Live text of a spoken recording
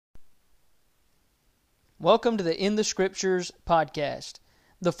Welcome to the In the Scriptures podcast.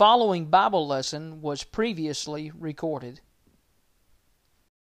 The following Bible lesson was previously recorded.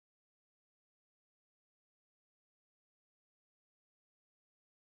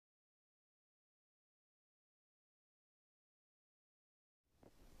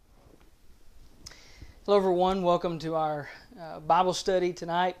 Hello everyone, welcome to our Bible study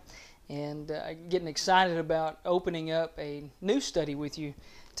tonight, and getting excited about opening up a new study with you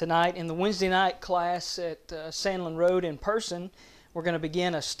tonight. In the Wednesday night class at Sandlin Road in person, we're going to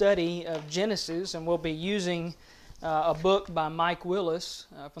begin a study of Genesis, and we'll be using a book by Mike Willis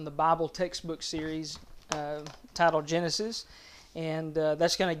from the Bible textbook series titled Genesis, and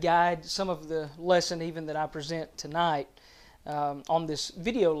that's going to guide some of the lesson even that I present tonight on this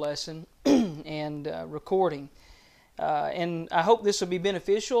video lesson and recording. And I hope this will be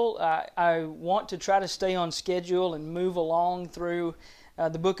beneficial. I want to try to stay on schedule and move along through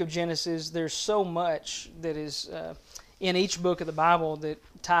the book of Genesis. There's so much that is in each book of the Bible that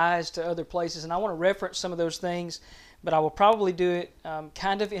ties to other places, and I want to reference some of those things, but I will probably do it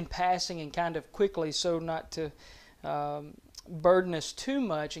kind of in passing and kind of quickly, so not to burden us too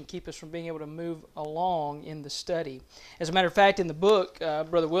much and keep us from being able to move along in the study. As a matter of fact, in the book,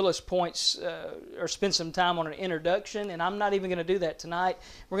 Brother Willis points or spends some time on an introduction, and I'm not even going to do that tonight.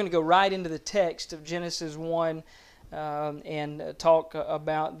 We're going to go right into the text of Genesis 1 and talk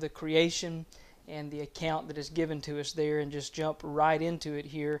about the creation and the account that is given to us there, and just jump right into it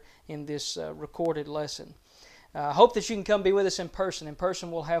here in this recorded lesson. I hope that you can come be with us in person. In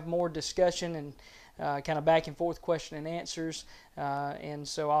person we'll have more discussion and kind of back and forth question and answers, and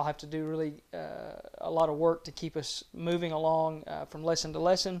so I'll have to do really a lot of work to keep us moving along from lesson to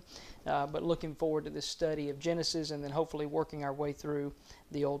lesson, but looking forward to this study of Genesis and then hopefully working our way through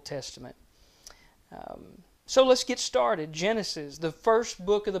the Old Testament. So let's get started. Genesis, the first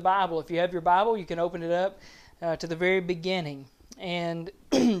book of the Bible. If you have your Bible, you can open it up to the very beginning. And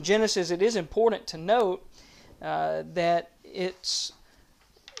Genesis, it is important to note that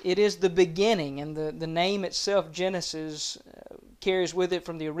it is the beginning, and the name itself, Genesis, carries with it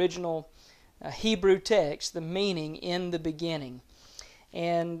from the original Hebrew text the meaning in the beginning.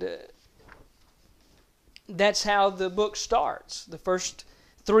 And that's how the book starts. The first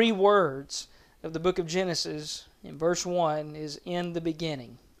three words of the book of Genesis in verse 1 is in the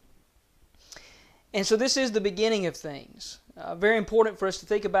beginning. And so this is the beginning of things. Very important for us to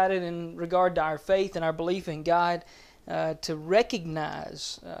think about it in regard to our faith and our belief in God, to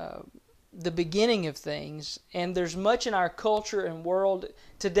recognize the beginning of things. And there's much in our culture and world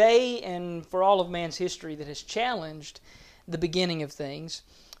today and for all of man's history that has challenged the beginning of things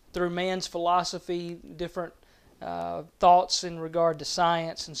through man's philosophy, different thoughts in regard to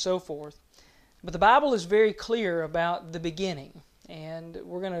science and so forth. But the Bible is very clear about the beginning, and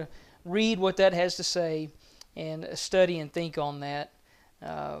we're going to read what that has to say and study and think on that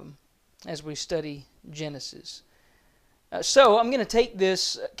as we study Genesis. So I'm going to take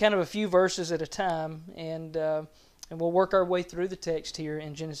this kind of a few verses at a time, and we'll work our way through the text here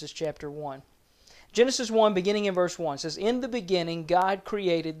in Genesis chapter 1. Genesis 1, beginning in verse 1, says, "In the beginning God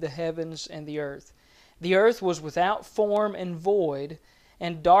created the heavens and the earth. The earth was without form and void,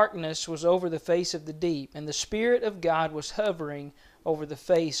 and darkness was over the face of the deep, and the Spirit of God was hovering over the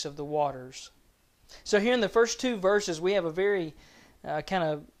face of the waters." So here in the first two verses, we have a very kind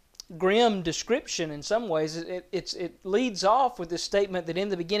of grim description in some ways. It leads off with this statement that in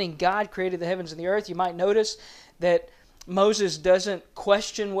the beginning God created the heavens and the earth. You might notice that Moses doesn't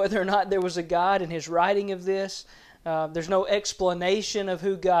question whether or not there was a God in his writing of this. There's no explanation of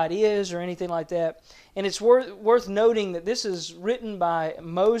who God is or anything like that. And it's worth noting that this is written by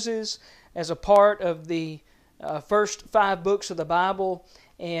Moses as a part of the first 5 books of the Bible,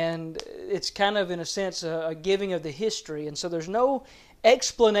 and it's kind of, in a sense, a giving of the history. And so there's no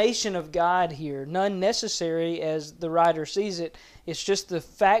explanation of God here, none necessary as the writer sees it. It's just the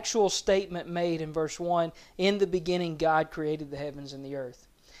factual statement made in verse 1, "In the beginning God created the heavens and the earth."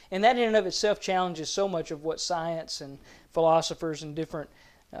 And that in and of itself challenges so much of what science and philosophers and different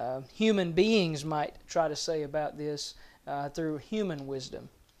human beings might try to say about this through human wisdom.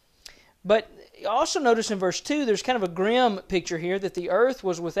 But also notice in verse 2, there's kind of a grim picture here that the earth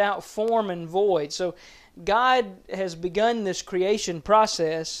was without form and void. So God has begun this creation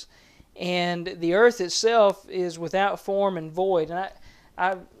process, and the earth itself is without form and void. And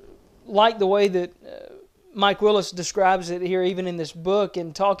I like the way that Mike Willis describes it here, even in this book,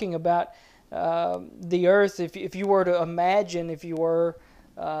 in talking about the earth. If you were to imagine,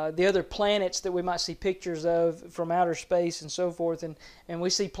 the other planets that we might see pictures of from outer space and so forth, and we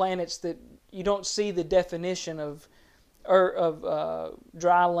see planets that you don't see the definition of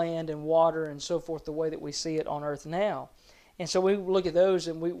dry land and water and so forth, the way that we see it on earth now. And so we look at those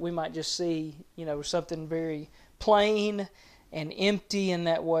and we might just see, something very plain and empty in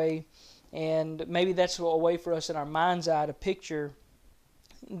that way. And maybe that's a way for us in our mind's eye to picture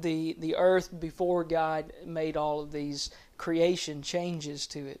the earth before God made all of these creation changes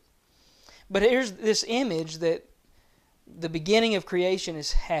to it. But here's this image that the beginning of creation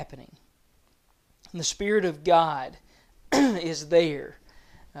is happening. And the Spirit of God is there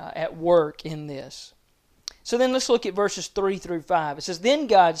at work in this. So then let's look at verses 3 through 5. It says, "Then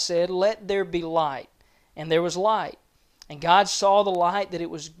God said, 'Let there be light.' And there was light. And God saw the light that it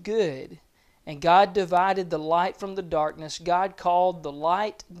was good. And God divided the light from the darkness. God called the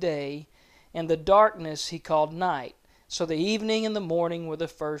light day, and the darkness He called night. So the evening and the morning were the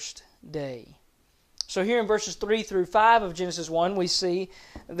first day." So here in verses 3 through 5 of Genesis 1, we see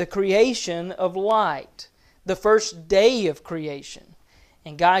the creation of light, the first day of creation.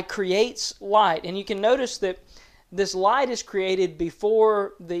 And God creates light. And you can notice that this light is created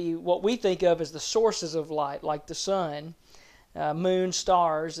before what we think of as the sources of light, like the sun, moon,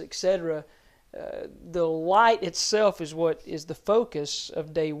 stars, etc. The light itself is what is the focus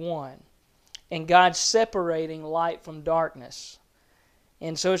of day one. And God's separating light from darkness.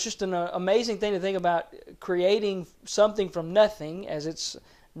 And so it's just an amazing thing to think about, creating something from nothing, as it's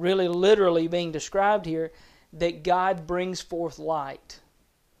really literally being described here, that God brings forth light.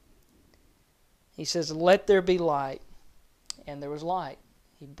 He says, "Let there be light," and there was light.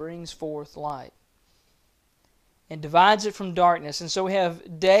 He brings forth light and divides it from darkness. And so we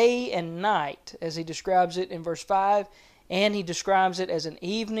have day and night, as he describes it in verse 5, and he describes it as an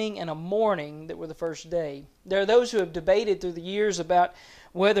evening and a morning that were the first day. There are those who have debated through the years about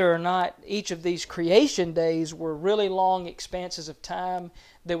whether or not each of these creation days were really long expanses of time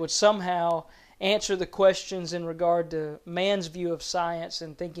that would somehow answer the questions in regard to man's view of science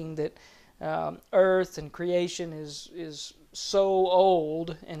and thinking that earth and creation is so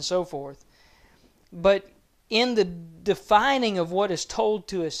old and so forth. But in the defining of what is told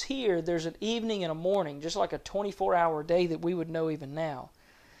to us here, there's an evening and a morning, just like a 24-hour day that we would know even now.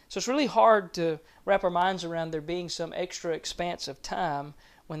 So it's really hard to wrap our minds around there being some extra expanse of time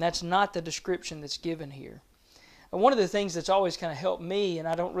when that's not the description that's given here. And one of the things that's always kind of helped me, and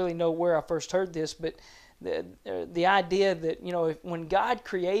I don't really know where I first heard this, but the idea that, when God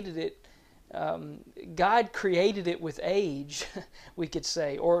created it, God created it with age, we could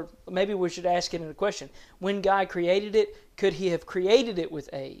say. Or maybe we should ask it in a question. When God created it, could He have created it with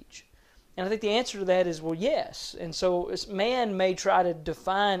age? And I think the answer to that is, well, yes. And so man may try to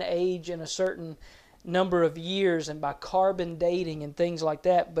define age in a certain number of years and by carbon dating and things like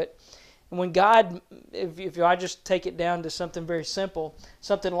that. But when God, if I just take it down to something very simple,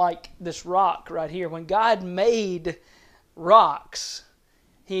 something like this rock right here, when God made rocks,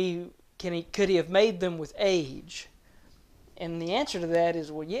 could He have made them with age? And the answer to that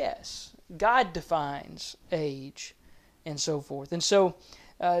is, well, yes. God defines age and so forth. And so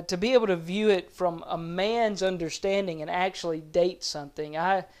to be able to view it from a man's understanding and actually date something,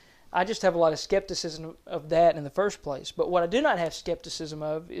 I just have a lot of skepticism of that in the first place. But what I do not have skepticism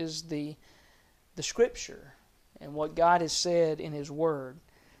of is the Scripture and what God has said in His Word.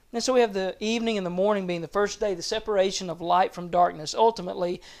 And so we have the evening and the morning being the first day, the separation of light from darkness,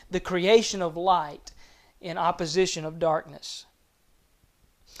 ultimately the creation of light in opposition of darkness.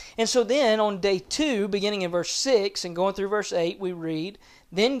 And so then on day 2, beginning in verse 6 and going through verse 8, we read,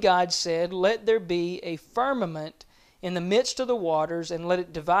 "Then God said, 'Let there be a firmament in the midst of the waters, and let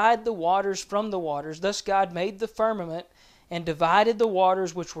it divide the waters from the waters.' Thus God made the firmament and divided the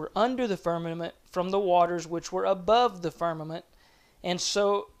waters which were under the firmament from the waters which were above the firmament. And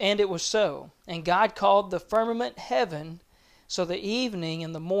it was so. And God called the firmament heaven. So the evening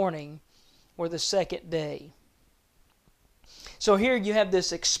and the morning were the second day." So here you have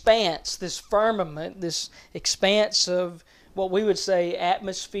this expanse, this firmament, this expanse of what we would say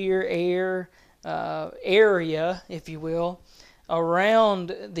atmosphere, air, area, if you will,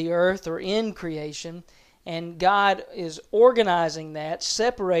 around the earth or in creation. And God is organizing that,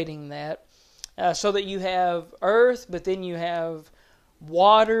 separating that, so that you have earth, but then you have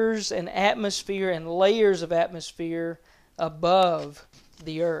waters and atmosphere and layers of atmosphere above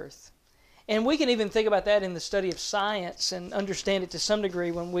the earth. And we can even think about that in the study of science and understand it to some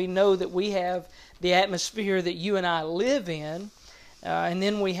degree when we know that we have the atmosphere that you and I live in, and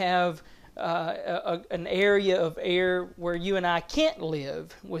then we have an area of air where you and I can't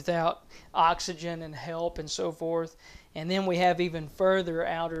live without oxygen and help and so forth. And then we have even further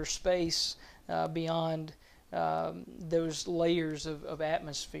outer space beyond those layers of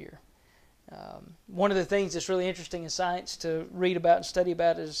atmosphere. One of the things that's really interesting in science to read about and study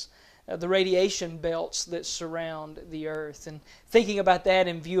about is the radiation belts that surround the earth. And thinking about that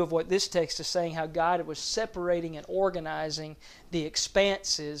in view of what this text is saying, how God was separating and organizing the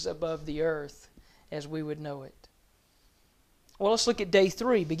expanses above the earth as we would know it. Well, let's look at day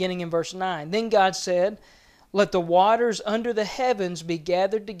 3, beginning in verse 9. Then God said, "Let the waters under the heavens be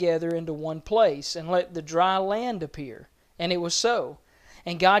gathered together into one place, and let the dry land appear." And it was so.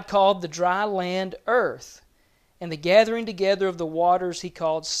 And God called the dry land earth, and the gathering together of the waters He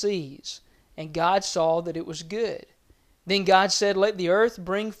called seas. And God saw that it was good. Then God said, "Let the earth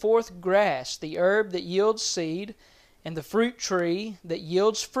bring forth grass, the herb that yields seed, and the fruit tree that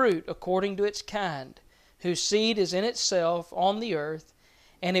yields fruit according to its kind, whose seed is in itself on the earth."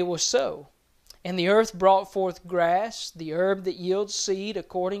 And it was so. And the earth brought forth grass, the herb that yields seed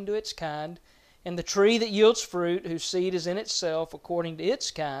according to its kind, and the tree that yields fruit, whose seed is in itself according to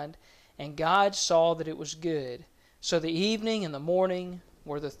its kind. And God saw that it was good. So the evening and the morning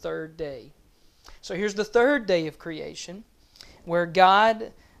were the third day. So here's the third day of creation, where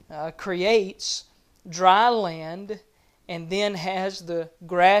God creates dry land and then has the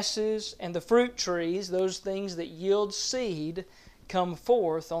grasses and the fruit trees, those things that yield seed, come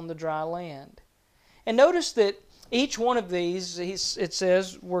forth on the dry land. And notice that each one of these, it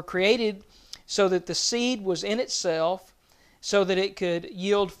says, were created so that the seed was in itself, so that it could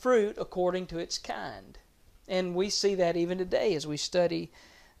yield fruit according to its kind. And we see that even today as we study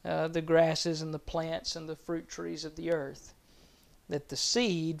the grasses and the plants and the fruit trees of the earth, that the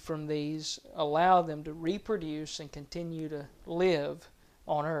seed from these allow them to reproduce and continue to live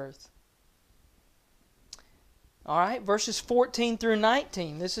on earth. All right, verses 14 through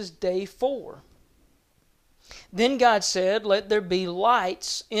 19. This is day 4. Then God said, "Let there be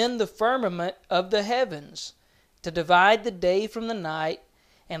lights in the firmament of the heavens, to divide the day from the night,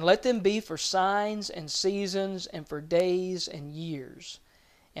 and let them be for signs and seasons and for days and years.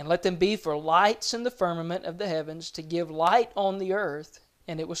 And let them be for lights in the firmament of the heavens, to give light on the earth."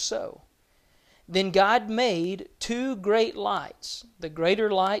 And it was so. Then God made 2 great lights, the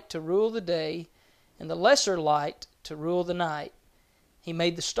greater light to rule the day, and the lesser light to rule the night. He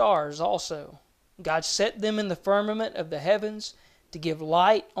made the stars also. God set them in the firmament of the heavens to give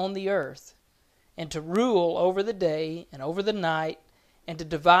light on the earth, and to rule over the day and over the night, and to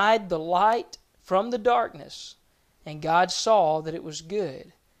divide the light from the darkness. And God saw that it was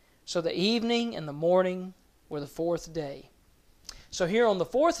good. So the evening and the morning were the 4th day. So here on the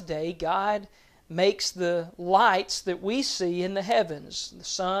 4th day, God makes the lights that we see in the heavens, the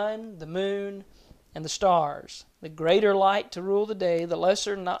sun, the moon, and the stars. The greater light to rule the day, the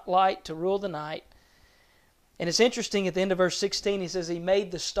lesser light to rule the night. And it's interesting, at the end of verse 16, he says He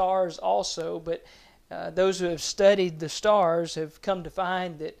made the stars also, but those who have studied the stars have come to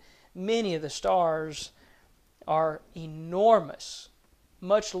find that many of the stars are enormous,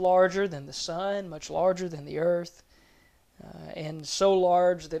 much larger than the sun, much larger than the earth, and so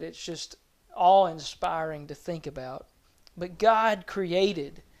large that it's just awe-inspiring to think about. But God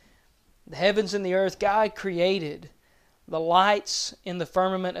created the heavens and the earth. God created the lights in the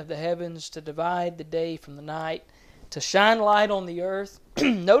firmament of the heavens to divide the day from the night, to shine light on the earth.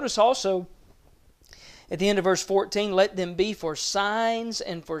 Notice also at the end of verse 14, "Let them be for signs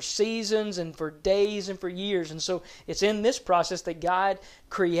and for seasons and for days and for years." And so it's in this process that God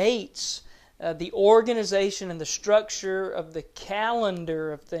creates the organization and the structure of the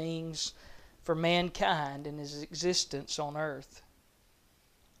calendar of things for mankind and his existence on earth.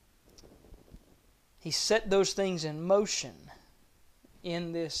 He set those things in motion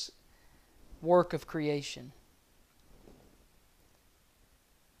in this work of creation.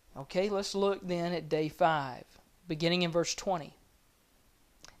 Okay, let's look then at day 5, beginning in verse 20.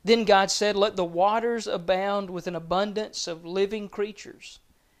 Then God said, "Let the waters abound with an abundance of living creatures,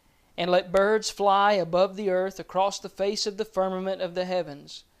 and let birds fly above the earth across the face of the firmament of the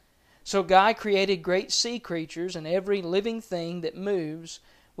heavens." So God created great sea creatures and every living thing that moves,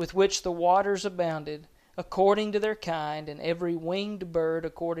 with which the waters abounded, according to their kind, and every winged bird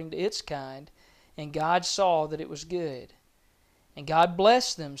according to its kind. And God saw that it was good. And God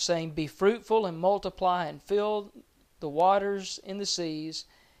blessed them, saying, "Be fruitful and multiply, and fill the waters in the seas,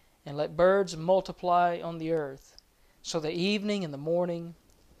 and let birds multiply on the earth." So the evening and the morning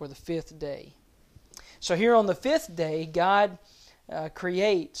were the 5th day. So here on the 5th day, God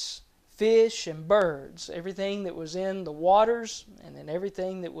creates fish and birds, everything that was in the waters, and then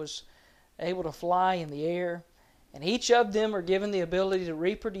everything that was able to fly in the air. And each of them are given the ability to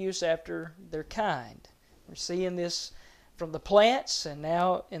reproduce after their kind. We're seeing this from the plants and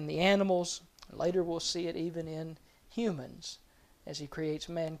now in the animals. Later we'll see it even in humans as He creates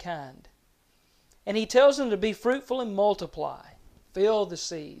mankind. And He tells them to be fruitful and multiply. Fill the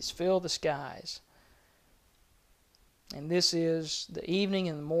seas, fill the skies. And this is the evening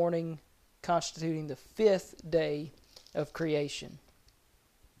and the morning, constituting the 5th day of creation.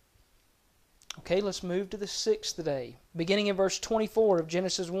 Okay, let's move to the 6th day. Beginning in verse 24 of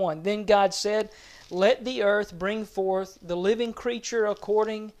Genesis 1. Then God said, "Let the earth bring forth the living creature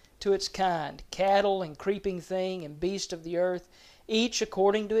according to its kind, cattle and creeping thing and beast of the earth, each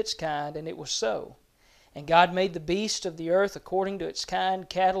according to its kind." And it was so. And God made the beast of the earth according to its kind,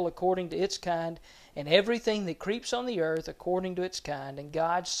 cattle according to its kind, and everything that creeps on the earth according to its kind. And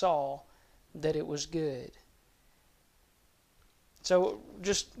God saw that it was good. So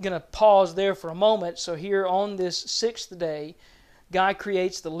just going to pause there for a moment. So here on this 6th day, God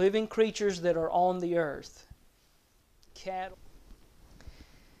creates the living creatures that are on the earth. Cattle.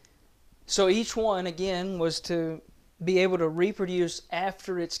 So each one, again, was to be able to reproduce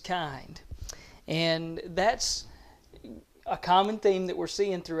after its kind. And that's a common theme that we're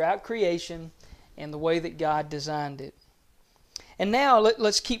seeing throughout creation and the way that God designed it. And now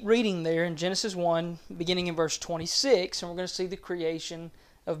let's keep reading there in Genesis 1, beginning in verse 26, and we're going to see the creation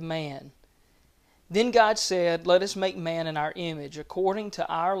of man. Then God said, "Let us make man in our image, according to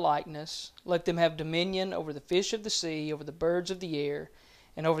our likeness. Let them have dominion over the fish of the sea, over the birds of the air,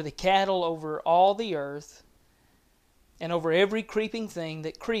 and over the cattle, over all the earth, and over every creeping thing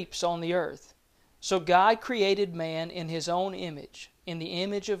that creeps on the earth." So God created man in His own image. In the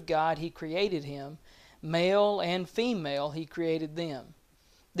image of God He created him. Male and female He created them.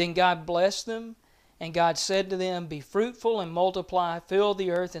 Then God blessed them, and God said to them, "Be fruitful and multiply, fill the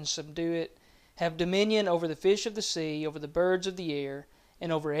earth and subdue it. Have dominion over the fish of the sea, over the birds of the air,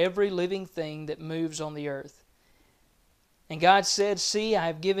 and over every living thing that moves on the earth." And God said, "See, I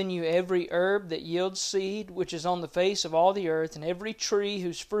have given you every herb that yields seed, which is on the face of all the earth, and every tree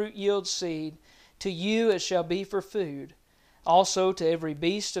whose fruit yields seed. To you it shall be for food. Also to every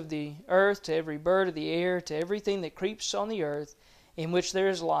beast of the earth, to every bird of the air, to everything that creeps on the earth, in which there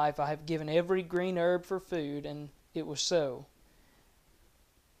is life, I have given every green herb for food." And it was so.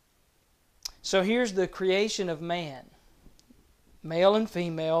 So here's the creation of man. Male and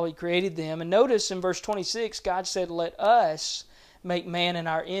female, He created them. And notice in verse 26, God said, "Let us make man in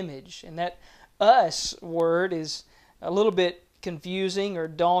our image." And that "us" word is a little bit confusing or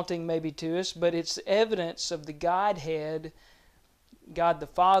daunting maybe to us, but it's evidence of the Godhead, God the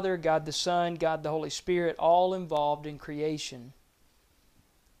Father, God the Son, God the Holy Spirit, all involved in creation.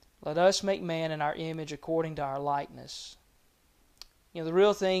 Let us make man in our image according to our likeness. You know, the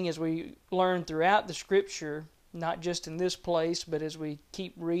real thing as we learn throughout the Scripture, not just in this place, but as we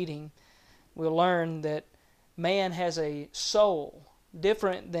keep reading, we'll learn that man has a soul,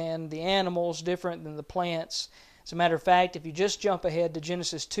 different than the animals, different than the plants. As a matter of fact, if you just jump ahead to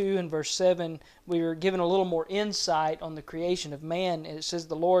Genesis 2 and verse 7, we are given a little more insight on the creation of man. And it says,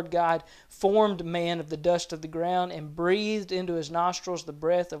 "The Lord God formed man of the dust of the ground and breathed into his nostrils the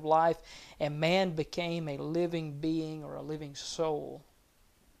breath of life, and man became a living being," or a living soul.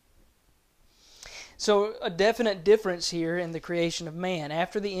 So a definite difference here in the creation of man.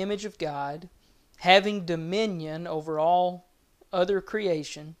 After the image of God, having dominion over all other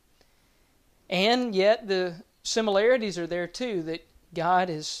creation, and yet the similarities are there too, that God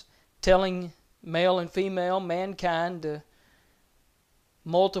is telling male and female, mankind, to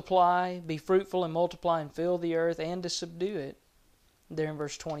multiply, be fruitful and multiply and fill the earth, and to subdue it, there in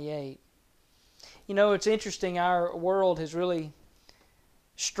verse 28. You know, it's interesting, our world has really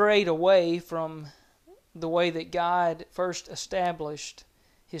strayed away from the way that God first established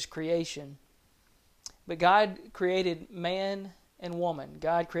His creation. But God created man and woman.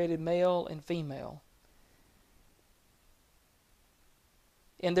 God created male and female.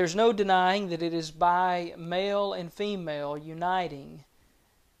 And there's no denying that it is by male and female uniting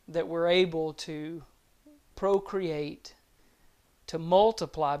that we're able to procreate, to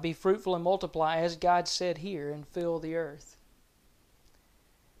multiply, be fruitful and multiply, as God said here, and fill the earth.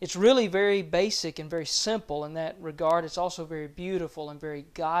 It's really very basic and very simple in that regard. It's also very beautiful and very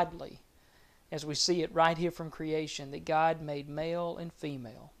godly, as we see it right here from creation, that God made male and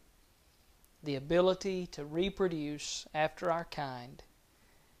female. The ability to reproduce after our kind.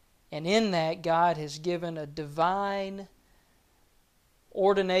 And in that, God has given a divine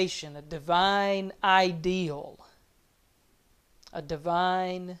ordination, a divine ideal, a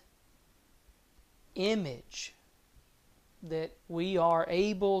divine image that we are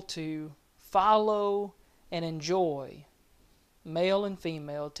able to follow and enjoy, male and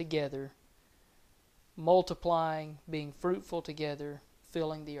female together, multiplying, being fruitful together,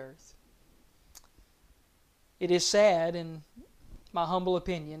 filling the earth. It is sad, in my humble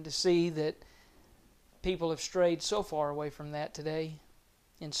opinion, to see that people have strayed so far away from that today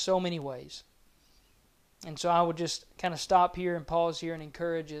in so many ways. And so I would just kind of stop here and pause here and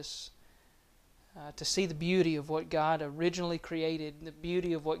encourage us to see the beauty of what God originally created, the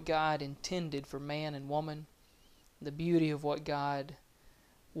beauty of what God intended for man and woman, the beauty of what God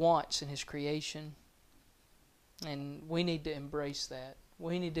wants in His creation. And we need to embrace that.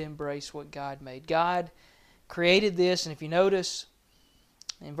 We need to embrace what God made. God created this, and if you notice,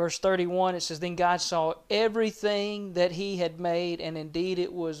 in verse 31 it says, "Then God saw everything that He had made, and indeed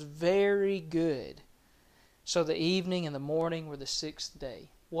it was very good. So the evening and the morning were the sixth day."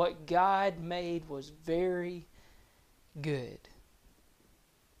 What God made was very good.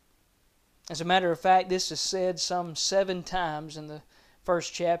 As a matter of fact, this is said some 7 times in the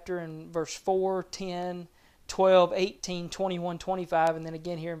first chapter, in verse 4, 10, 12, 18, 21, 25, and then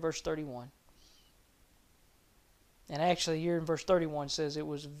again here in verse 31. And actually here in verse 31 says it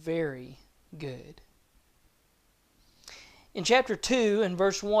was very good. In chapter 2 and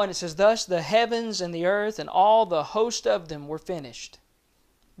verse 1 it says, "Thus the heavens and the earth and all the host of them were finished."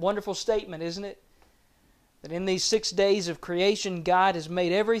 Wonderful statement, isn't it? That in these 6 days of creation, God has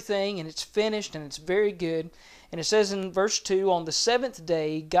made everything, and it's finished, and it's very good. And it says in verse 2, "On the 7th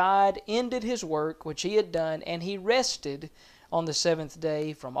day God ended His work which He had done, and He rested on the 7th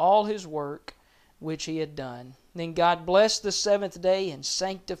day from all His work which He had done. Then God blessed the 7th day and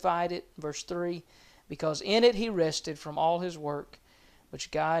sanctified it," verse 3, "because in it He rested from all His work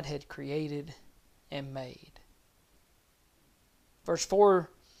which God had created and made." Verse 4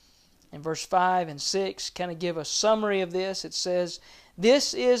 and verse 5 and 6 kind of give a summary of this. It says,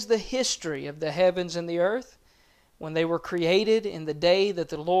 "This is the history of the heavens and the earth, when they were created in the day that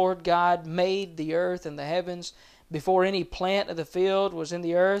the Lord God made the earth and the heavens, before any plant of the field was in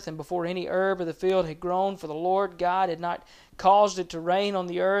the earth, and before any herb of the field had grown, for the Lord God had not caused it to rain on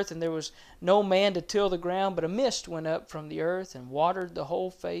the earth, and there was no man to till the ground, but a mist went up from the earth and watered the whole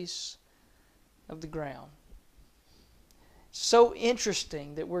face of the ground." So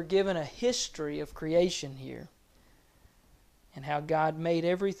interesting that we're given a history of creation here, and how God made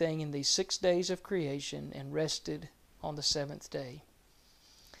everything in these 6 days of creation and rested on the 7th day.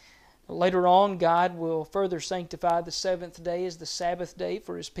 Later on, God will further sanctify the 7th day as the Sabbath day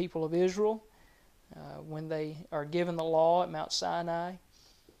for His people of Israel when they are given the law at Mount Sinai.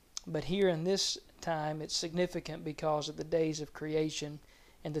 But here in this time, it's significant because of the days of creation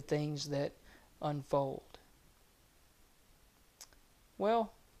and the things that unfold.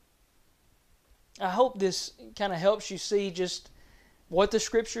 Well, I hope this kind of helps you see just what the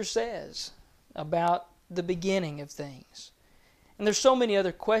Scripture says about the beginning of things. And there's so many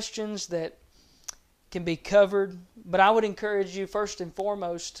other questions that can be covered, but I would encourage you first and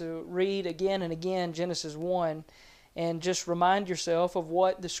foremost to read again and again Genesis 1 and just remind yourself of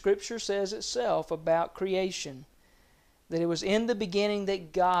what the Scripture says itself about creation. That it was in the beginning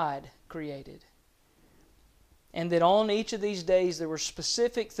that God created. And that on each of these days there were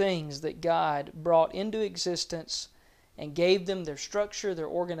specific things that God brought into existence and gave them their structure, their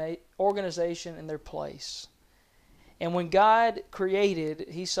organization, and their place. And when God created,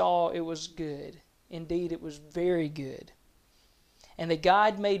 He saw it was good. Indeed, it was very good. And that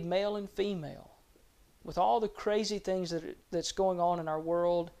God made male and female. With all the crazy things that's going on in our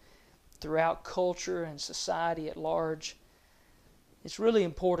world, throughout culture and society at large, it's really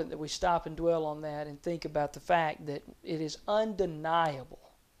important that we stop and dwell on that and think about the fact that it is undeniable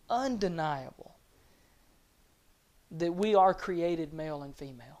that we are created male and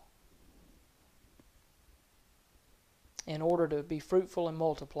female in order to be fruitful and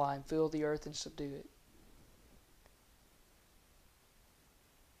multiply and fill the earth and subdue it.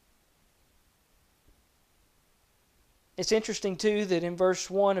 It's interesting too that in verse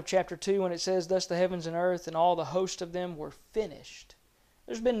 1 of chapter 2 when it says, "Thus the heavens and earth and all the host of them were finished."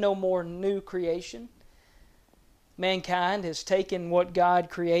 There's been no more new creation. Mankind has taken what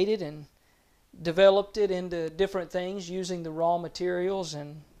God created and developed it into different things using the raw materials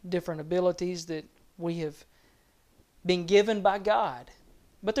and different abilities that we have been given by God.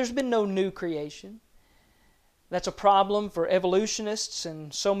 But there's been no new creation. That's a problem for evolutionists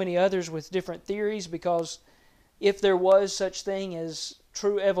and so many others with different theories, because if there was such thing as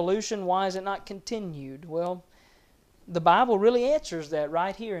true evolution, why is it not continued? Well, the Bible really answers that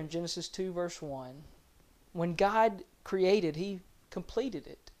right here in Genesis 2 verse 1. When God created, He completed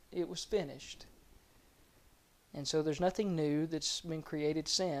it. It was finished. And so there's nothing new that's been created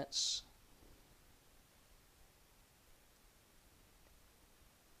since.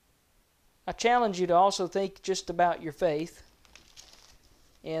 I challenge you to also think just about your faith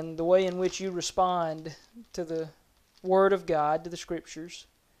and the way in which you respond to the Word of God, to the Scriptures.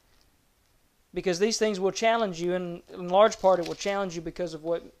 Because these things will challenge you, and in large part it will challenge you because of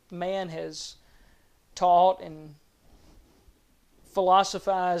what man has taught and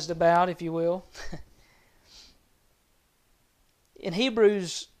philosophized about, if you will. In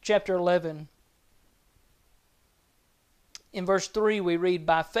Hebrews chapter 11, in verse 3 we read,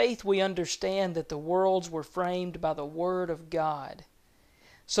 "By faith we understand that the worlds were framed by the word of God,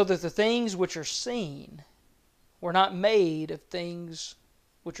 so that the things which are seen were not made of things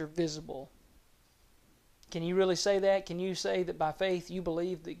which are visible." Can you really say that? Can you say that by faith you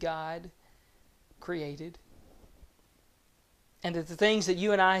believe that God created? And that the things that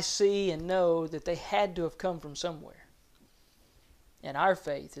you and I see and know, that they had to have come from somewhere. And our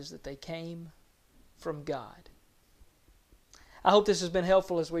faith is that they came from God. I hope this has been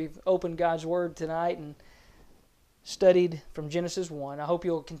helpful as we've opened God's Word tonight and studied from Genesis 1. I hope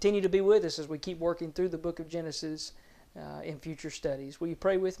you'll continue to be with us as we keep working through the book of Genesis in future studies. Will you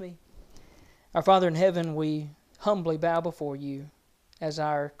pray with me? Our Father in heaven, we humbly bow before you as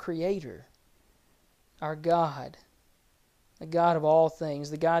our Creator, our God, the God of all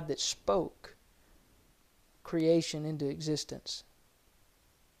things, the God that spoke creation into existence.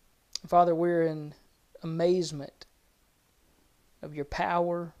 Father, we're in amazement of your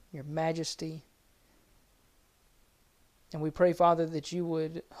power, your majesty. And we pray, Father, that you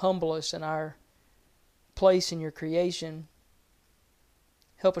would humble us in our place in your creation.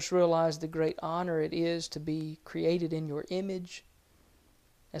 Help us realize the great honor it is to be created in your image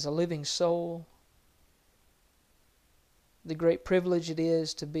as a living soul. The great privilege it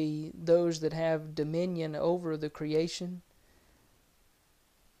is to be those that have dominion over the creation.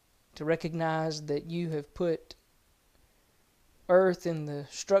 To recognize that you have put earth in the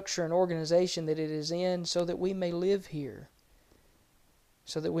structure and organization that it is in so that we may live here.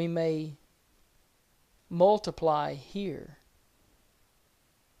 So that we may multiply here.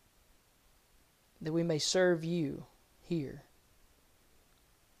 That we may serve you here.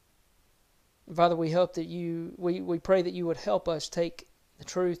 Father, we hope that we pray that you would help us take the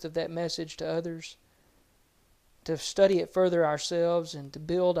truth of that message to others, to study it further ourselves, and to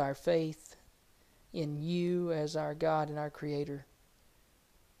build our faith in you as our God and our Creator.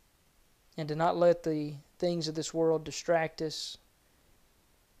 And to not let the things of this world distract us,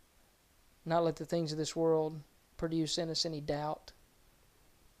 not let the things of this world produce in us any doubt,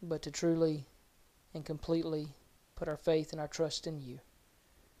 but to truly and completely put our faith and our trust in you.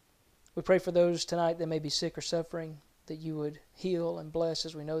 We pray for those tonight that may be sick or suffering, that you would heal and bless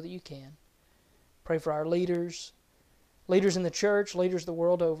as we know that you can. Pray for our leaders in the church, leaders the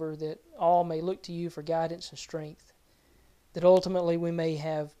world over, that all may look to you for guidance and strength, that ultimately we may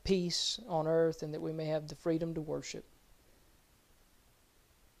have peace on earth and that we may have the freedom to worship.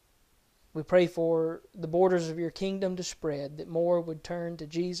 We pray for the borders of your kingdom to spread, that more would turn to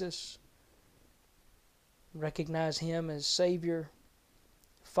Jesus, recognize him as Savior,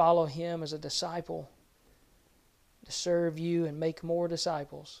 follow him as a disciple, to serve you and make more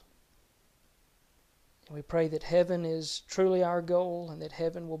disciples. And we pray that heaven is truly our goal and that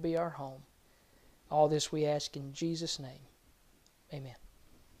heaven will be our home. All this we ask in Jesus' name. Amen.